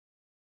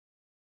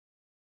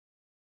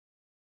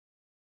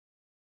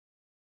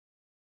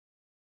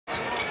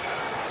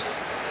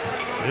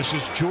This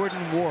is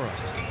Jordan Wara.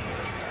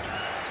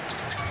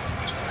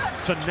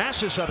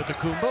 Thanasis out of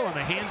Tacumbo on the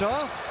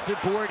handoff. The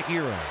board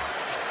Hero.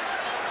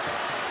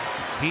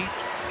 Heat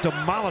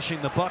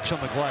demolishing the Bucks on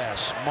the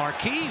glass.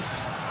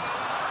 Markieff.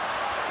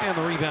 And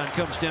the rebound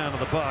comes down to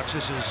the Bucks.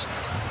 This is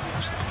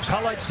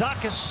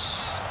Kalaitzakis.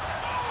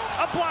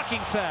 A blocking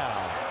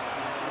foul.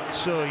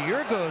 So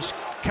Georgios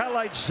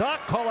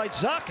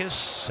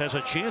Kalaitzakis has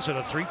a chance at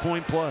a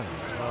three-point play.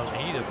 The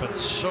Heat have been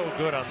so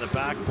good on the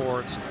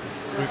backboards.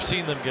 We've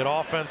seen them get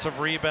offensive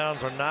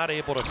rebounds, are not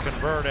able to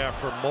convert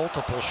after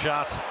multiple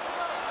shots.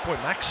 Boy,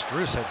 Max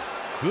Strus had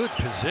good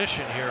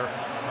position here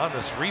on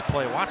this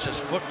replay. Watch his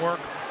footwork.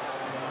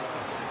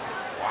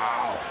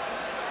 Wow.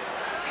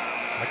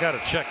 I got to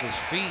check his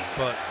feet,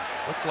 but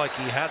looked like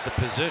he had the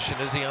position.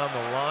 Is he on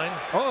the line?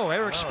 Oh,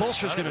 Eric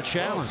Spoelstra's going to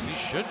challenge. He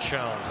should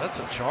challenge. That's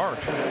a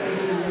charge.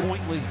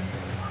 Point lead.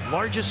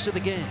 Largest of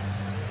the game.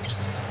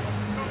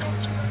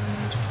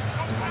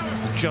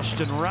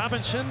 Justin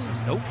Robinson.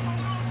 Nope.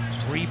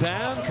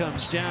 Rebound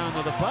comes down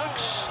to the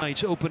Bucks.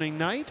 Tonight's opening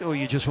night, or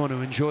you just want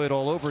to enjoy it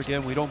all over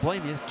again, we don't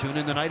blame you. Tune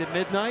in tonight at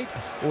midnight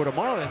or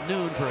tomorrow at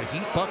noon for a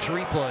Heat Bucks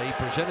replay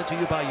presented to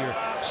you by your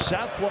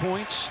South Florida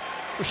points.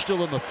 We're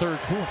still in the third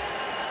quarter.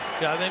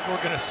 Yeah, I think we're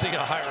going to see a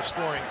higher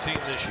scoring team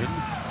this year.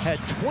 Had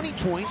 20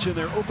 points in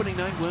their opening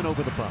night win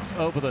over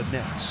the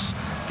Nets.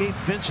 Gabe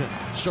Vincent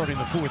starting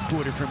the fourth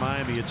quarter for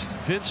Miami. It's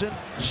Vincent,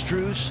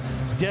 Strus,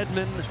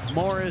 Dedmon,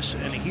 Morris,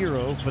 and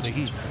Hero for the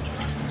Heat.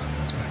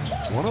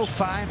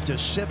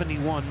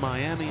 105-71,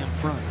 Miami in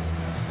front.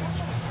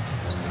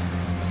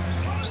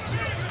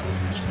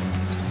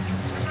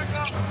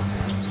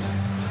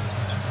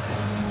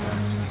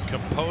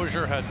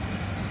 Composure had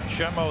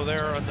Chemo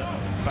there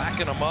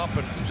backing him up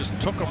and just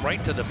took him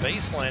right to the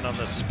baseline on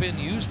the spin.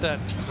 Used that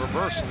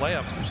reverse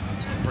layup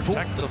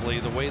protectively,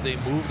 the way they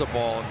move the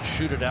ball and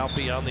shoot it out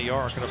beyond the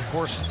arc. And of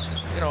course,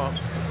 you know,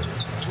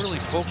 really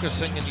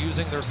focusing and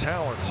using their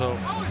talent. So,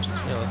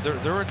 you know,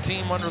 they're a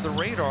team under the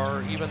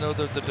radar, even though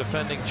they're the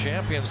defending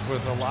champions,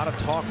 with a lot of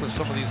talk with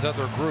some of these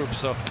other groups.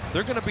 So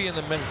they're going to be in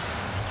the mix.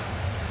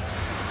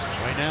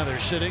 Right now they're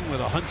sitting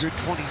with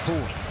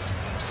 124.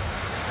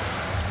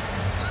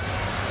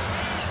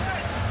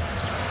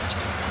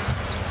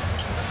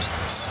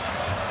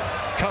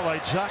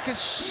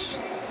 Kalaitzakis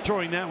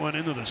throwing that one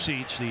into the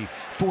seats. The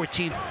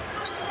 14.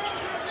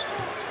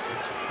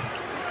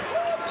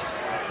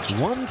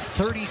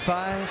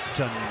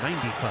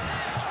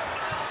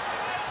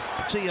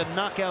 135-95. See a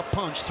knockout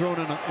punch thrown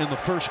in the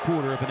first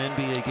quarter of an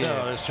NBA game.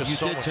 No, it's just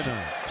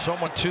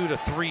someone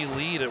 2-3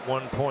 lead at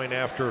one point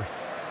after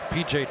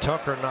PJ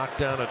Tucker knocked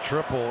down a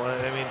triple.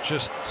 I mean,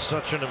 just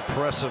such an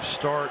impressive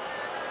start.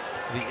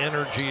 The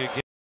energy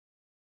again.